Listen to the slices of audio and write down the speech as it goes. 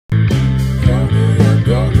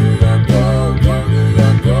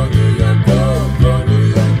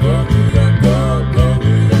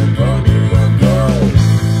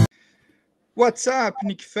What's up,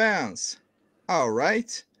 Knicks fans? All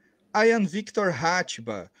right, I am Victor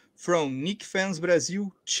Hatschbach from Knicks Fans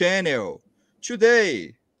Brasil channel.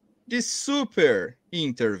 Today, this super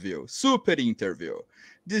interview.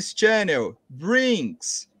 This channel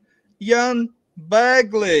brings Jan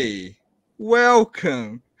Begley.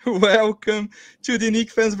 Welcome to the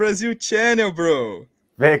Knicks Fans Brasil channel, bro.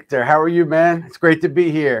 Victor, how are you, man? It's great to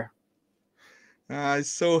be here.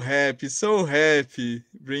 So happy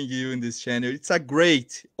bring you in this channel. It's a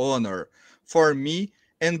great honor for me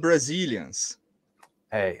and Brazilians.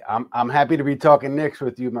 Hey, I'm happy to be talking Knicks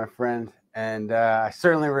with you, my friend, and I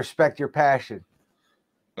certainly respect your passion.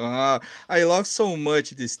 I love so much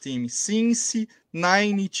this team since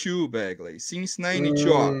 92, Begley. Since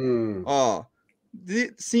 92.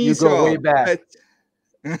 You go way back.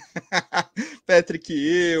 Patrick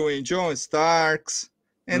Ewing, John Starks,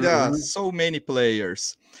 and so many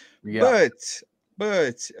players. Yeah.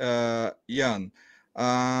 But Jan,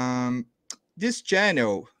 this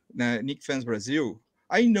channel, Knicks Fans Brasil,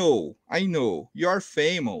 I know you're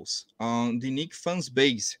famous on the Knicks fans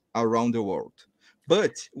base around the world,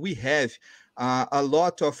 but we have a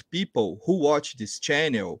lot of people who watch this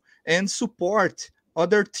channel and support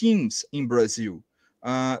other teams in Brazil.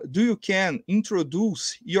 Do you can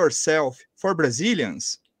introduce yourself for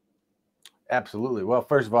Brazilians? Absolutely. Well,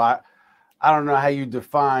 first of all, I don't know how you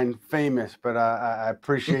define famous, but I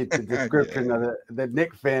appreciate the description of the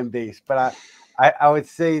Knicks fan base. But I would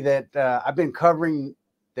say that I've been covering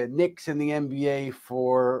the Knicks in the NBA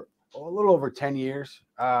for a little over 10 years.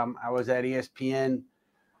 I was at ESPN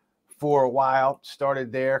for a while,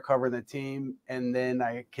 started there covering the team, and then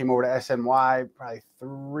I came over to SNY probably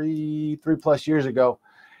three plus years ago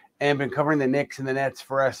and been covering the Knicks and the Nets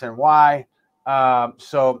for SNY.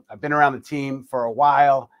 So I've been around the team for a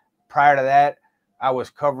while. Prior to that, I was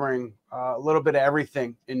covering a little bit of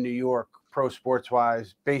everything in New York, pro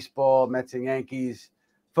sports-wise, baseball, Mets and Yankees,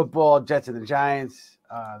 football, Jets and the Giants,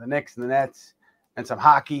 the Knicks and the Nets, and some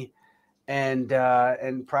hockey. And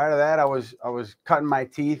prior to that, I was cutting my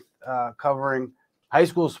teeth covering high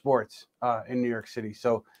school sports in New York City.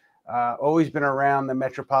 So always been around the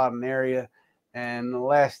metropolitan area. And the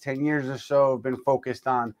last 10 years or so have been focused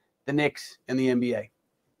on the Knicks and the NBA.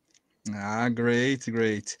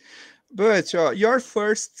 Great. But your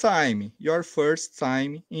first time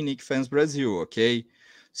in Knicks Fans Brazil, okay?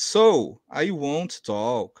 So I won't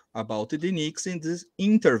talk about the Knicks in this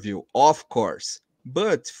interview, of course.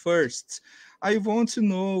 But first, I want to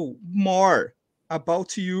know more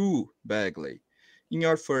about you, Begley, in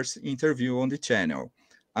your first interview on the channel.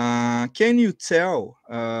 Can you tell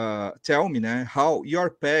me how your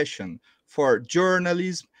passion for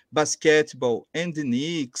journalism, basketball, and the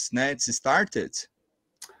Knicks Nets started?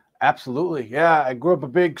 Absolutely. Yeah, I grew up a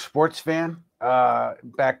big sports fan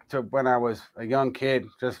back to when I was a young kid.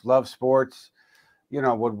 Just loved sports. You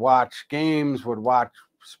know, would watch games, would watch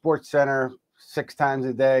Sports Center 6 times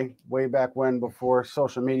a day, way back when, before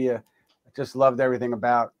social media. I just loved everything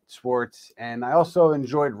about sports. And I also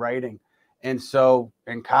enjoyed writing. And so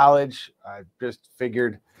in college, I just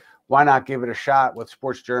figured, why not give it a shot with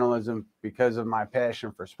sports journalism because of my passion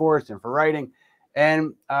for sports and for writing.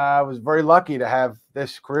 And I was very lucky to have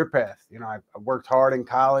this career path. You know, I worked hard in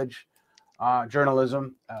college,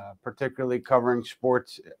 journalism, particularly covering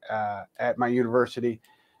sports at my university,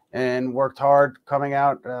 and worked hard coming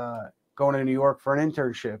out, going to New York for an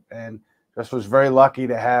internship. And just was very lucky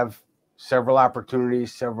to have several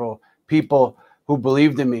opportunities, several people who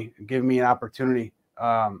believed in me, give me an opportunity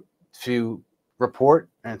to report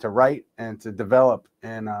and to write and to develop.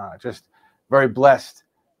 And just very blessed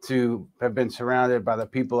to have been surrounded by the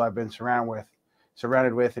people I've been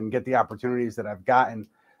surrounded with and get the opportunities that I've gotten.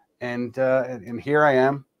 And here I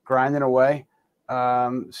am grinding away,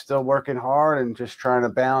 still working hard and just trying to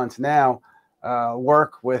balance now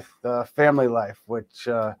work with family life, which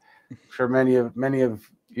I'm sure many of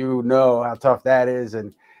you know how tough that is.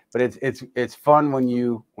 But it's fun when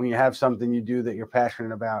you have something you do that you're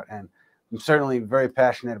passionate about. And I'm certainly very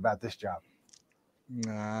passionate about this job.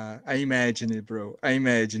 I imagine it, bro. I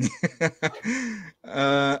imagine.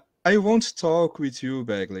 I want to talk with you,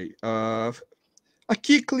 Begley. A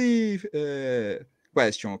quickly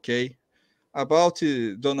question, okay? About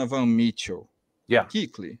Donovan Mitchell. Yeah.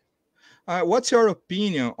 Quickly. What's your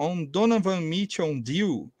opinion on Donovan Mitchell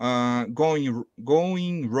deal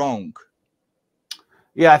going wrong?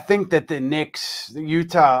 Yeah, I think that the Knicks,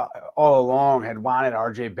 Utah all along had wanted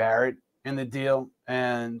RJ Barrett in the deal.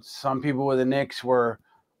 And some people with the Knicks were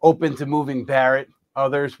open to moving Barrett.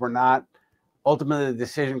 Others were not. Ultimately, the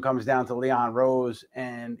decision comes down to Leon Rose,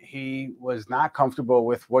 and he was not comfortable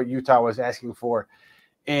with what Utah was asking for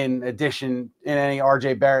in addition in any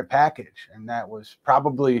RJ Barrett package. And that was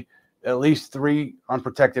probably at least 3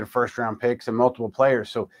 unprotected first-round picks and multiple players.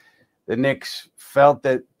 So the Knicks felt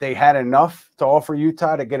that they had enough to offer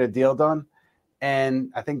Utah to get a deal done.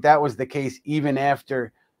 And I think that was the case even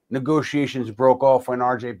after negotiations broke off when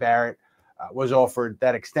RJ Barrett was offered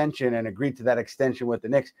that extension and agreed to that extension with the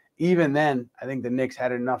Knicks. Even then, I think the Knicks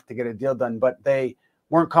had enough to get a deal done, but they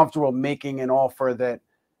weren't comfortable making an offer that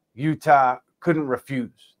Utah couldn't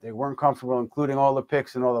refuse. They weren't comfortable including all the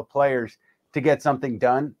picks and all the players to get something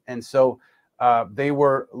done. And so they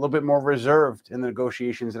were a little bit more reserved in the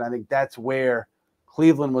negotiations. And I think that's where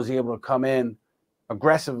Cleveland was able to come in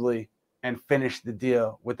aggressively and finish the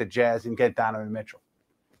deal with the Jazz and get Donovan Mitchell.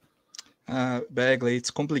 Begley,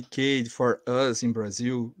 it's complicated for us in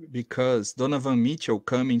Brazil because Donovan Mitchell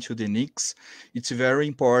coming to the Knicks, it's very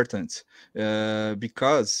important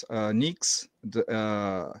because Knicks,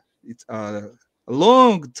 it's a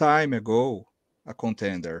long time ago, a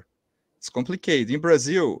contender. It's complicated. In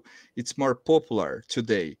Brazil, it's more popular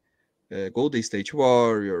today. Golden State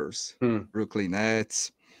Warriors, Brooklyn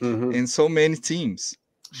Nets, and so many teams.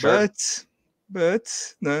 Sure.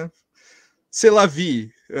 But no. C'est la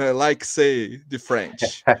vie, like say the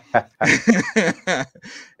French.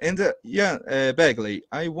 And Begley,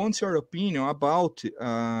 I want your opinion about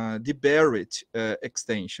the Barrett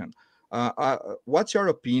extension. What's your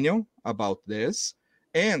opinion about this?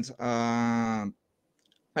 And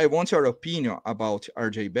I want your opinion about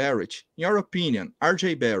RJ Barrett. In your opinion,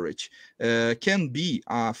 RJ Barrett can be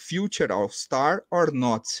a future All-Star or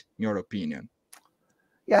not, in your opinion?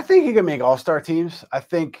 Yeah, I think he can make all-star teams. I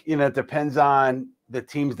think, it depends on the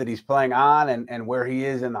teams that he's playing on and where he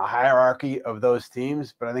is in the hierarchy of those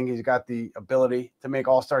teams. But I think he's got the ability to make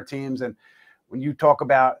all-star teams. And when you talk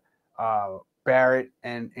about Barrett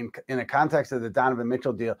and in the context of the Donovan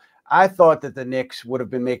Mitchell deal, I thought that the Knicks would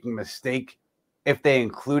have been making a mistake if they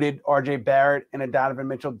included RJ Barrett in a Donovan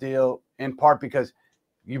Mitchell deal, in part because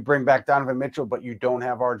you bring back Donovan Mitchell, but you don't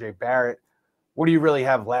have RJ Barrett. What do you really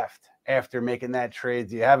have left after making that trade?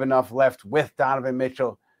 Do you have enough left with Donovan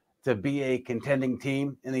Mitchell to be a contending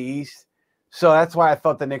team in the East? So that's why I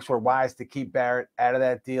thought the Knicks were wise to keep Barrett out of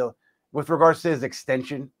that deal. With regards to his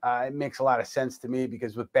extension, it makes a lot of sense to me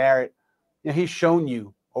because with Barrett, he's shown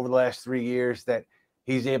you over the last 3 years that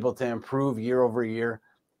he's able to improve year over year.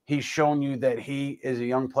 He's shown you that he is a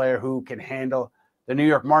young player who can handle the New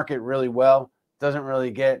York market really well, doesn't really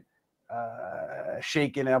get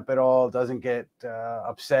shaken up at all, doesn't get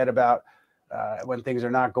upset about when things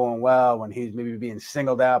are not going well, when he's maybe being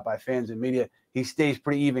singled out by fans and media. He stays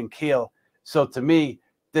pretty even keel. So to me,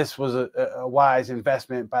 this was a wise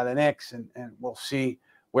investment by the Knicks, and we'll see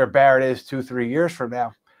where Barrett is 2-3 years from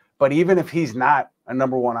now. But even if he's not a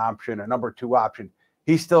number 1 option, a number 2 option,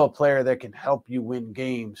 he's still a player that can help you win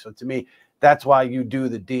games. So to me, that's why you do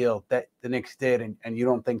the deal that the Knicks did, and you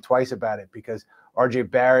don't think twice about it, because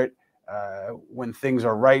RJ Barrett, when things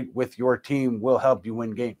are right with your team, will help you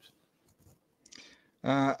win games.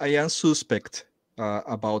 I am suspect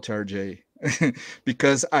about RJ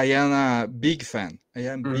because I am a big fan. I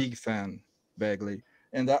am big fan, Begley,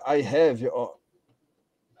 and I have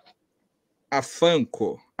a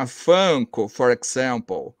Funko, for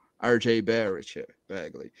example, RJ Barrett,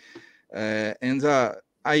 Begley, and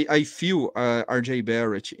I feel RJ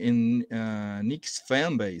Barrett in Knicks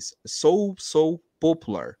fan base so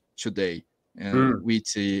popular today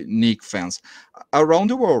with Knicks fans around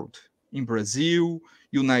the world, in Brazil,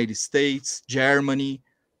 United States, Germany,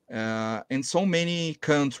 and so many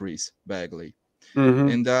countries, Begley.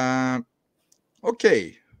 And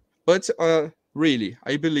okay, but really,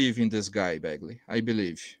 I believe in this guy, Begley. I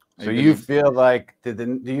believe. So you feel like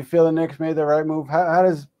do you feel the Knicks made the right move? How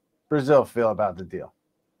does Brazil feel about the deal?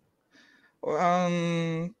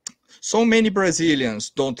 So many Brazilians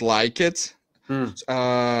don't like it.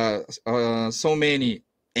 So many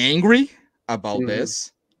angry about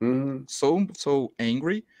this. So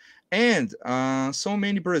angry, and so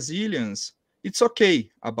many Brazilians, it's okay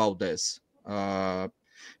about this.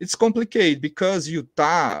 It's complicated because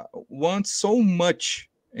Utah wants so much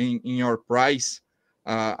in your price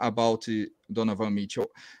about Donovan Mitchell.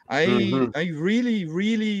 I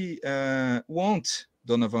really want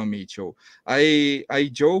Donovan Mitchell. I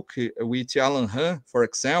joke with Alan Hahn, for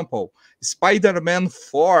example, Spider-Man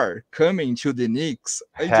 4 coming to the Knicks.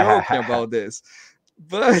 I joke about this,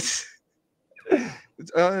 but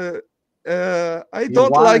I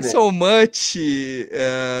don't like so much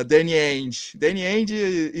Danny Ainge. Danny Ainge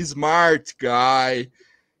is a smart guy.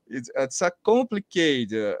 It's a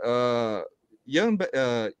complicated young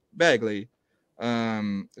Begley,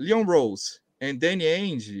 Leon Rose, and Danny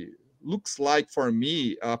Ainge. looks like for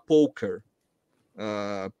me poker,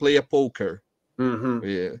 play a poker.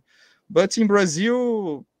 Yeah. But in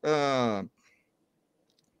Brazil, no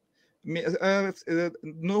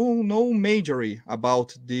majoring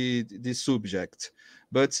about the subject,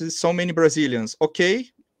 but so many Brazilians okay,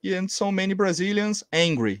 and so many Brazilians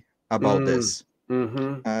angry about this.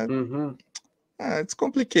 It's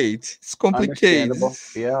complicated. It's complicated. Understandable.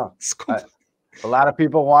 Yeah. It's A lot of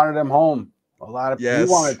people wanted him home. A lot of yes.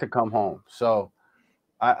 He wanted to come home. So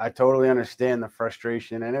I totally understand the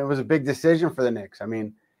frustration. And it was a big decision for the Knicks. I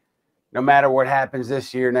mean, no matter what happens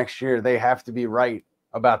this year, next year, they have to be right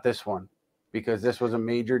about this one, because this was a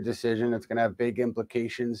major decision. It's going to have big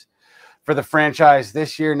implications for the franchise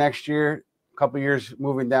this year, next year, a couple of years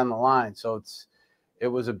moving down the line. So it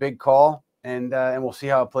was a big call, and we'll see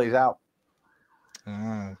how it plays out.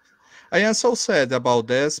 I am so sad about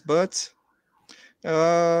this, but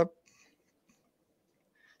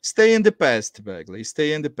stay in the past, Begley.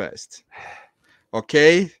 Stay in the past.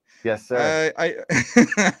 Okay? Yes, sir.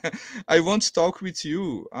 I want to talk with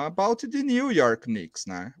you about the New York Knicks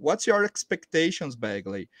now. What's your expectations,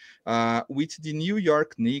 Begley, with the New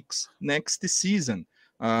York Knicks next season?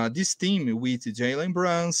 This team with Jalen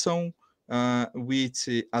Brunson, with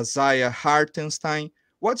Isaiah Hartenstein.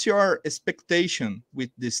 What's your expectation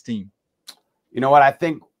with this team? You know what? I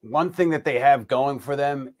think one thing that they have going for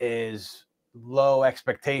them is low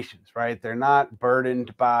expectations, right? They're not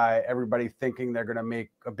burdened by everybody thinking they're going to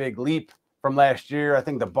make a big leap from last year. I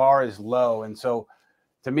think the bar is low. And so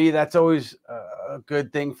to me, that's always a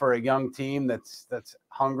good thing for a young team that's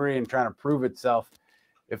hungry and trying to prove itself.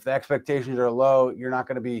 If the expectations are low, you're not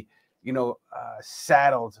going to be,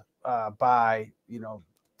 saddled by,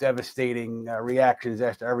 devastating reactions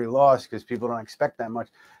after every loss, because people don't expect that much.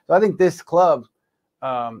 So I think this club,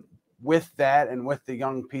 with that and with the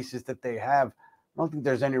young pieces that they have, I don't think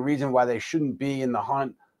there's any reason why they shouldn't be in the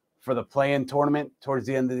hunt for the play-in tournament towards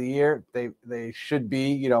the end of the year. They should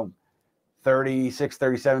be, 36,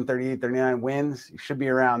 37, 38, 39 wins. You should be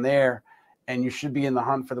around there, and you should be in the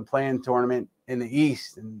hunt for the play-in tournament in the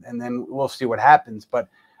East, and then we'll see what happens. But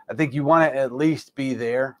I think you want to at least be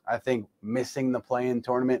there. I think missing the play-in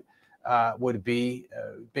tournament would be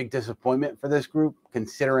a big disappointment for this group,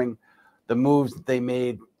 considering the moves that they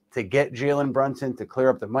made to get Jalen Brunson, to clear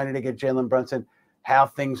up the money to get Jalen Brunson, how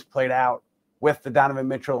things played out with the Donovan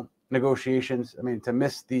Mitchell negotiations. I mean, to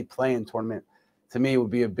miss the play-in tournament, to me,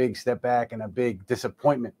 would be a big step back and a big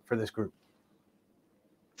disappointment for this group.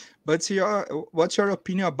 But what's your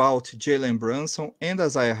opinion about Jalen Brunson and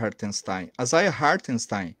Isaiah Hartenstein? Isaiah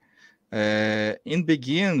Hartenstein, in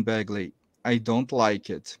begin, Begley, I don't like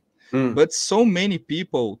it. But so many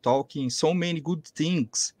people talking so many good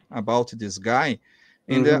things about this guy,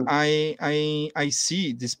 and I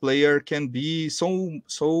see this player can be so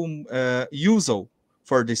useful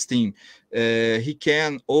for this team. He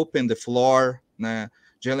can open the floor.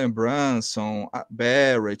 Jalen Brunson,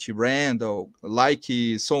 Barrett, Randle, like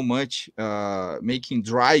so much making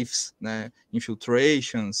drives,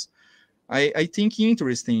 infiltrations. I think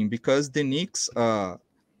interesting, because the Knicks,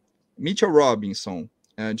 Mitchell Robinson,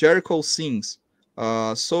 Jericho Sings,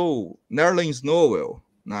 so Nerlens Noel,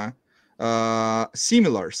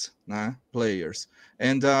 similars players,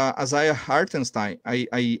 and Isaiah Hartenstein,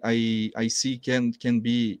 I see can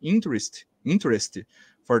be interested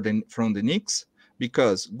from the Knicks,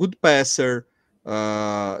 because good passer,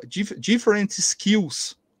 different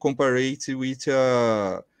skills compared with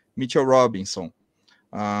Mitchell Robinson,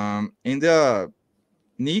 and the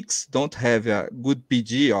Knicks don't have a good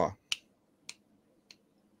PG.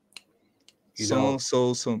 So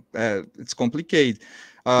it's complicated.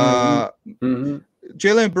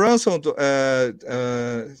 Jalen Brunson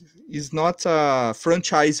is not a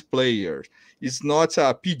franchise player. It's not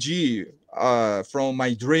a PG from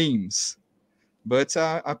my dreams, but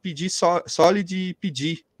a PG, solid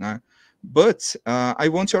PG. But I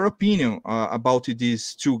want your opinion about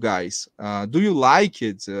these two guys. Do you like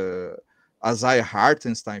it? Isaiah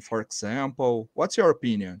Hartenstein, for example. What's your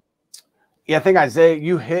opinion? Yeah, I think Isaiah,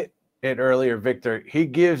 you hit it earlier, Victor. He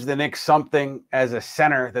gives the Knicks something as a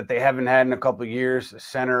center that they haven't had in a couple of years. A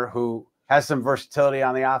center who has some versatility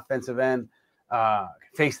on the offensive end, can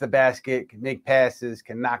face the basket, can make passes,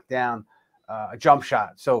 can knock down a jump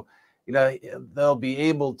shot. So, they'll be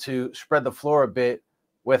able to spread the floor a bit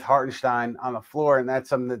with Hartenstein on the floor, and that's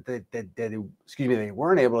something that they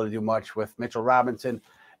weren't able to do much with Mitchell Robinson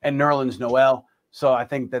and Nerlens Noel. So I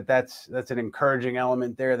think that's an encouraging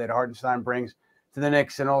element there that Hartenstein brings to the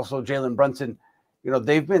Knicks. And also Jalen Brunson,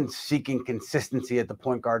 they've been seeking consistency at the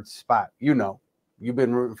point guard spot. You've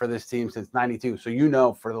been rooting for this team since '92.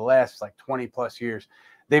 So for the last 20 plus years,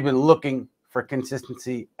 they've been looking for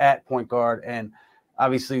consistency at point guard. And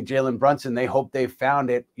obviously Jalen Brunson, they hope they've found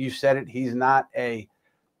it. You said it. He's not a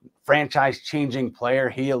franchise-changing player.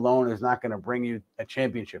 He alone is not going to bring you a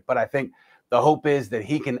championship. But I think the hope is that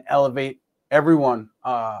he can elevate everyone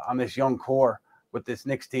on this young core with this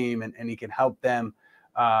Knicks team, and he can help them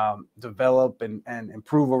develop and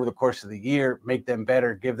improve over the course of the year, make them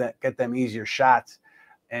better, get them easier shots,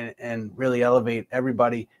 and really elevate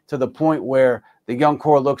everybody to the point where the young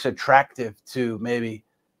core looks attractive to maybe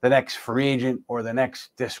the next free agent or the next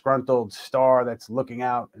disgruntled star that's looking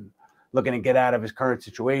out and looking to get out of his current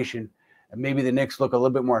situation. And maybe the Knicks look a little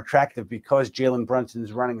bit more attractive because Jalen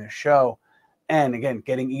Brunson's running the show. And again,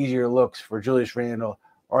 getting easier looks for Julius Randle,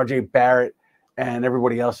 RJ Barrett, and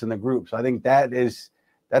everybody else in the group. So I think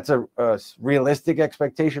that's a realistic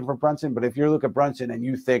expectation for Brunson. But if you look at Brunson and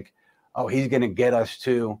you think, oh, he's going to get us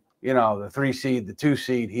to, you know, the 3 seed, the 2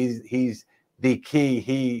 seed, he's the key,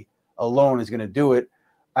 he alone is going to do it,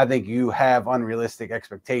 I think you have unrealistic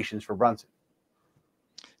expectations for Brunson.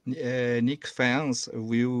 Knicks fans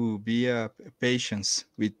will be patient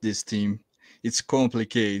with this team. It's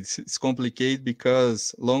complicated. It's complicated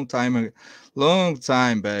because long time,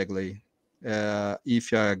 Begley.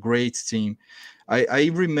 If you're a great team,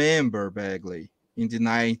 I remember Begley in the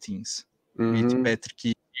 90s with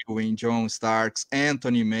Patrick Ewing, John Starks,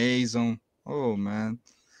 Anthony Mason. Oh man,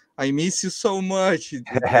 I miss you so much.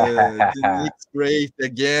 The Knicks great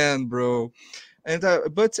again, bro. And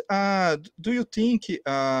but do you think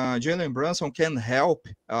Jalen Brunson can help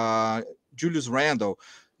Julius Randle?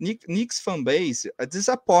 Knicks fan base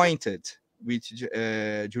disappointed with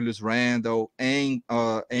Julius Randle and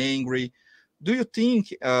angry. Do you think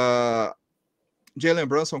Jalen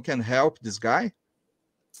Brunson can help this guy?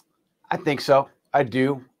 I think so. I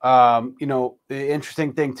do. You know, the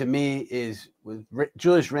interesting thing to me is with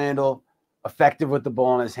Julius Randle, effective with the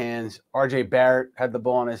ball in his hands. RJ Barrett had the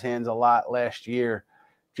ball in his hands a lot last year.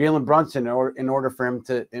 Jalen Brunson, in order for him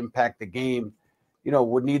to impact the game, you know,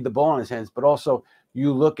 would need the ball in his hands. But also,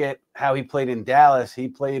 you look at how he played in Dallas. He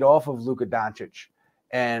played off of Luka Doncic,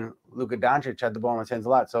 and Luka Doncic had the ball in his hands a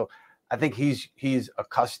lot. So I think he's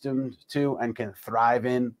accustomed to and can thrive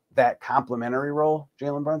in that complementary role,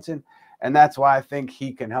 Jalen Brunson. And that's why I think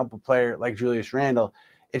he can help a player like Julius Randle.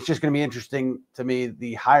 It's just going to be interesting to me,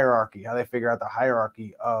 the hierarchy, how they figure out the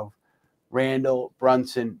hierarchy of Randle,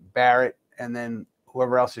 Brunson, Barrett, and then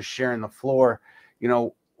whoever else is sharing the floor. You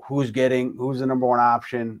know, who's the number one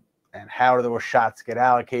option, and how do those shots get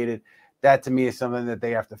allocated? That to me is something that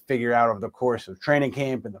they have to figure out over the course of training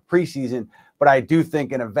camp and the preseason. But I do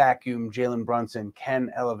think in a vacuum, Jalen Brunson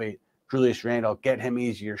can elevate Julius Randle, get him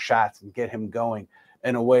easier shots, and get him going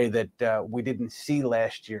in a way that we didn't see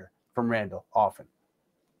last year from Randle often.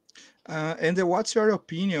 And what's your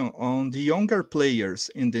opinion on the younger players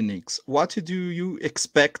in the Knicks? What do you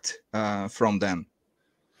expect from them?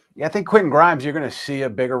 Yeah, I think Quentin Grimes, you're going to see a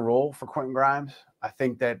bigger role for Quentin Grimes. I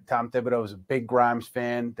think that Tom Thibodeau is a big Grimes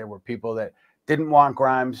fan. There were people that didn't want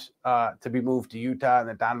Grimes to be moved to Utah in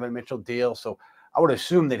the Donovan Mitchell deal. So I would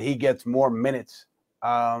assume that he gets more minutes.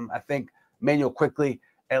 I think Manuel quickly,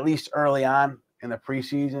 at least early on in the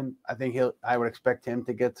preseason, I would expect him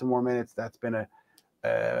to get some more minutes. That's been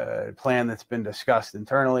a plan that's been discussed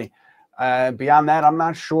internally. Beyond that, I'm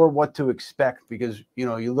not sure what to expect because, you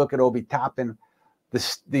know, you look at Obi Toppin,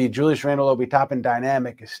 the Julius Randle Obi Toppin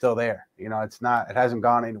dynamic is still there. You know, it hasn't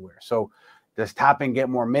gone anywhere. So does Toppin get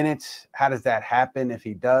more minutes? How does that happen? If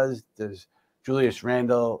he does Julius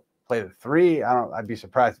Randle play the 3? I'd be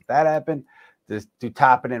surprised if that happened. Do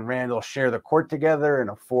Toppin and Randle share the court together in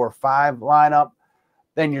a 4-5 lineup?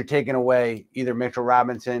 Then you're taking away either Mitchell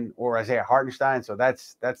Robinson or Isaiah Hartenstein. So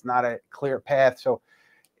that's not a clear path. So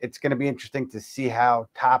it's going to be interesting to see how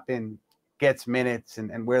Toppin gets minutes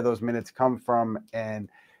and where those minutes come from. And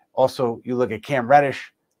also you look at Cam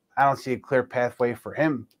Reddish. I don't see a clear pathway for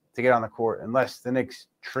him to get on the court unless the Knicks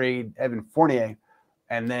trade Evan Fournier.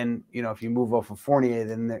 And then, you know, if you move off of Fournier,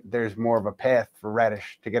 then there's more of a path for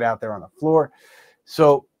Reddish to get out there on the floor.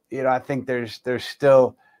 So, you know, I think there's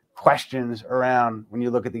still questions around when you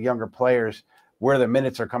look at the younger players, where the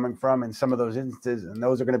minutes are coming from in some of those instances. And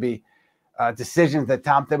those are going to be decisions that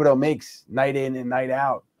Tom Thibodeau makes night in and night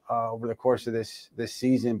out over the course of this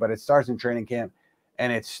season. But it starts in training camp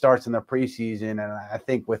and it starts in the preseason. And I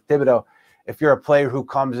think with Thibodeau, if you're a player who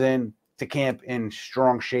comes in to camp in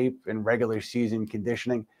strong shape in regular season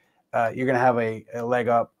conditioning, you're going to have a leg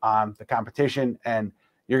up on the competition, and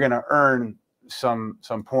you're going to earn some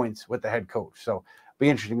points with the head coach. So be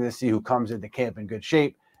interesting to see who comes into camp in good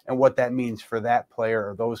shape and what that means for that player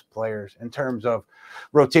or those players in terms of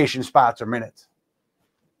rotation spots or minutes.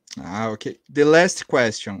 Okay. The last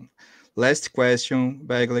question. Last question,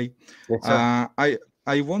 Begley. Yes, sir.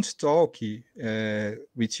 I want to talk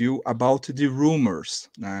with you about the rumors.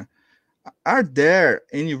 Are there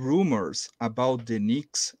any rumors about the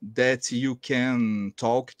Knicks that you can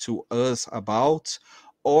talk to us about?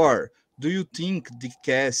 Or do you think the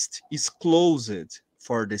cast is closed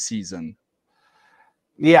for the season?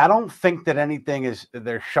 Yeah, I don't think that anything is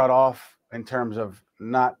they're shut off in terms of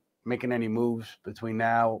not making any moves between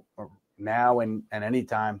now and any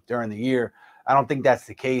time during the year. I don't think that's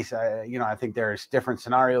the case. I think there's different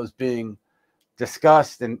scenarios being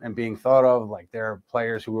discussed and being thought of. Like there are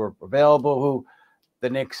players who are available who the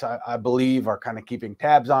Knicks, I believe, are kind of keeping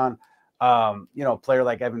tabs on. A player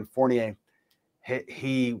like Evan Fournier,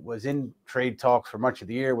 he was in trade talks for much of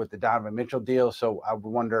the year with the Donovan Mitchell deal. So I would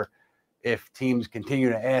wonder if teams continue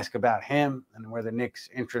to ask about him and where the Knicks'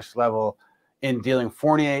 interest level in dealing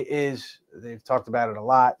Fournier is. They've talked about it a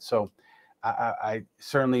lot. So I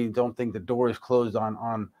certainly don't think the door is closed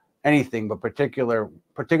on anything, but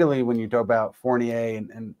particularly when you talk about Fournier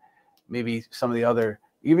and maybe some of the other,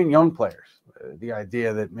 even young players, the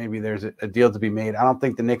idea that maybe there's a deal to be made. I don't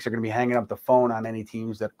think the Knicks are going to be hanging up the phone on any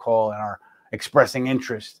teams that call and are expressing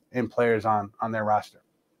interest in players on their roster.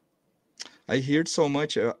 I heard so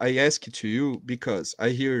much. I ask it to you because I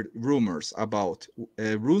hear rumors about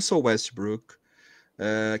Russell Westbrook,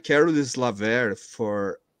 Carolis LaVer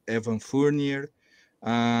for Evan Fournier,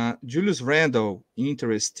 Julius Randle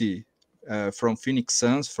interest from Phoenix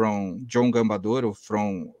Suns, from John Gambadoro,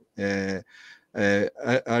 from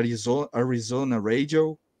Arizona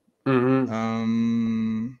Radio.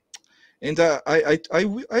 Mm-hmm. And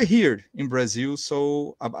I hear in Brazil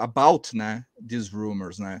so about these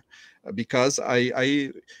rumors because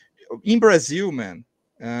I in Brazil, man,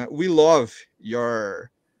 we love your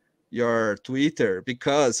Twitter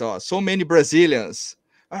because so many Brazilians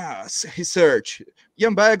research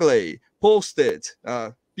Ian Begley posted,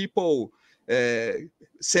 people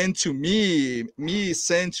send to me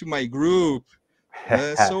send to my group.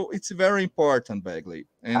 So it's very important, Begley.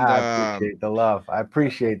 And I appreciate the love. I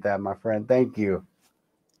appreciate that, my friend. Thank you.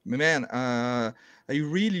 Man, I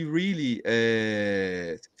really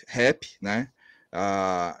happy,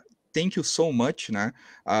 thank you so much,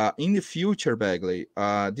 in the future, Begley,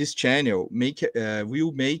 this channel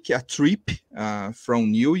will make a trip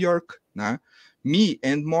from New York, me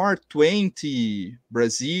and more 20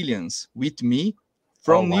 Brazilians with me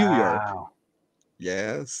from New York.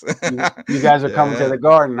 Yes. You guys are coming to the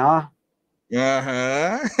Garden, huh?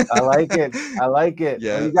 Uh-huh. I like it. I like it.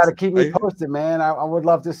 Yes. Well, you got to keep me posted, man. I would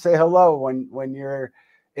love to say hello when you're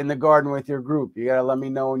in the Garden with your group. You got to let me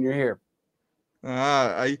know when you're here.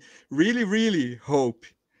 I really hope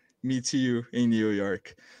meet you in New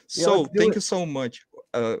York. So thank you so much.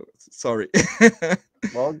 Sorry.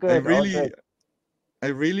 Well, good. I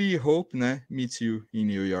really hope meet you in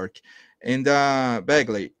New York. And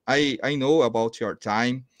Begley, I know about your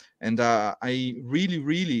time, and I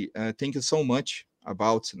really thank you so much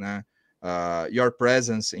about your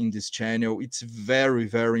presence in this channel. It's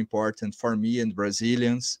very important for me and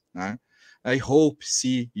Brazilians. I hope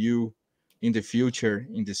see you in the future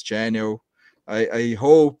in this channel. I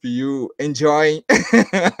hope you enjoy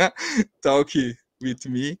talking with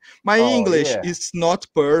me. My English is not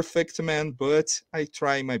perfect, man, but I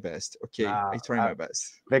try my best. Okay, I try my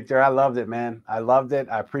best. Victor, I loved it, man. I loved it.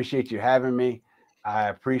 I appreciate you having me. I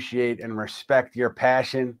appreciate and respect your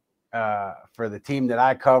passion for the team that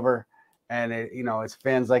I cover. And, it's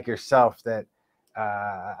fans like yourself that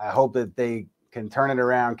I hope that they can turn it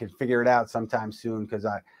around, can figure it out sometime soon, because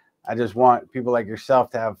I just want people like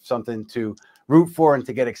yourself to have something to root for and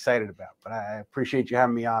to get excited about. But I appreciate you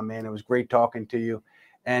having me on, man. It was great talking to you.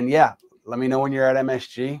 And yeah, let me know when you're at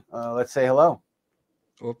MSG. Let's say hello.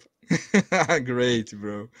 Great,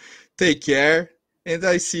 bro. Take care, and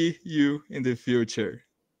I see you in the future.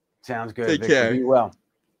 Sounds good. Take Victor, care. Be well.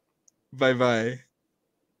 Bye.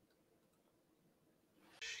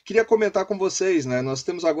 Queria comentar com vocês, nós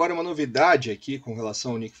temos agora uma novidade aqui com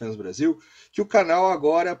relação ao Knicks Fans Brasil, que o canal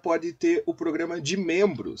agora pode ter o programa de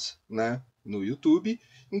membros, no YouTube.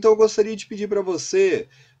 Então eu gostaria de pedir para você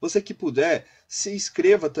que puder, se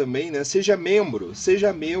inscreva também, seja membro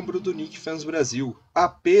do Knicks Fans Brasil.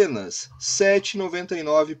 Apenas R$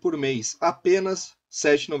 7,99 por mês, apenas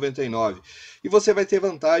R$ 7,99. E você vai ter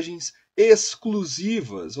vantagens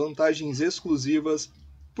exclusivas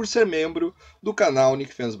por ser membro do canal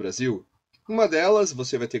Knicks Fans Brasil. Uma delas,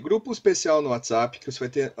 você vai ter grupo especial no WhatsApp, que você vai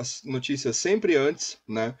ter as notícias sempre antes,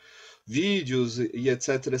 vídeos e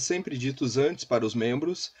etc. sempre ditos antes para os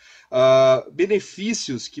membros.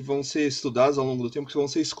 Benefícios que vão ser estudados ao longo do tempo, que vão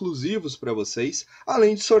ser exclusivos para vocês,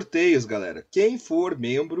 além de sorteios, galera. Quem for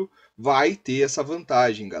membro vai ter essa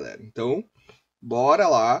vantagem, galera. Então, bora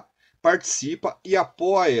lá, participa e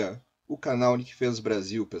apoia o canal Knicks Fans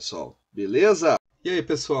Brasil, pessoal. Beleza? E aí,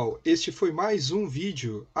 pessoal, este foi mais um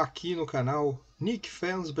vídeo aqui no canal Knicks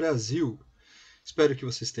Fans Brasil. Espero que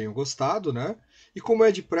vocês tenham gostado, né? E como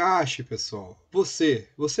é de praxe, pessoal, você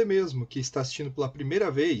mesmo que está assistindo pela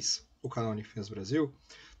primeira vez o canal Knicks Fans Brasil,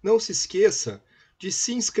 não se esqueça de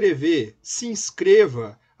se inscrever, se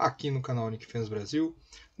inscreva aqui no canal Knicks Fans Brasil.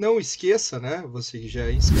 Não esqueça, né, você que já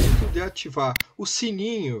é inscrito, de ativar o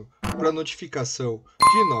sininho para notificação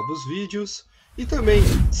de novos vídeos e também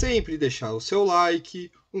sempre deixar o seu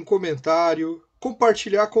like, um comentário,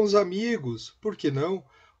 compartilhar com os amigos, por que não,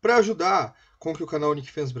 para ajudar com que o canal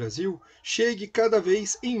Knicks Fans Brasil chegue cada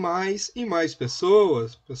vez em mais e mais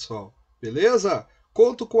pessoas, pessoal. Beleza?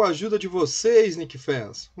 Conto com a ajuda de vocês, Knicks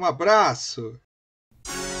Fans. Um abraço!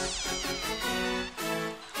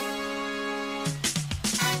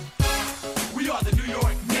 We are the New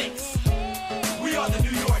York Knicks. We are the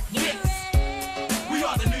New York Knicks. We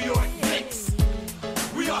are the New York Knicks.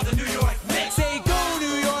 We are the New York Knicks. Say go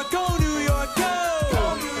New York, go New York, go.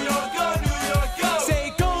 Go New York, go New York, go.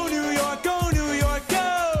 Say go New York, go New York, go.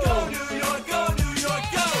 Go New York, go New York,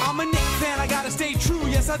 go. I'm a Knicks fan, I gotta stay true.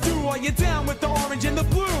 Yes I do. Are you down with the orange and the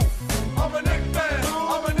blue? I'm a Knicks fan.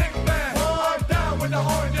 I'm a Knicks fan. I'm down with the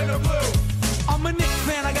orange and the blue. I'm a Knicks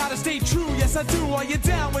fan, I gotta stay true. Yes I do. Are you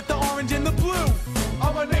down with the orange and the blue?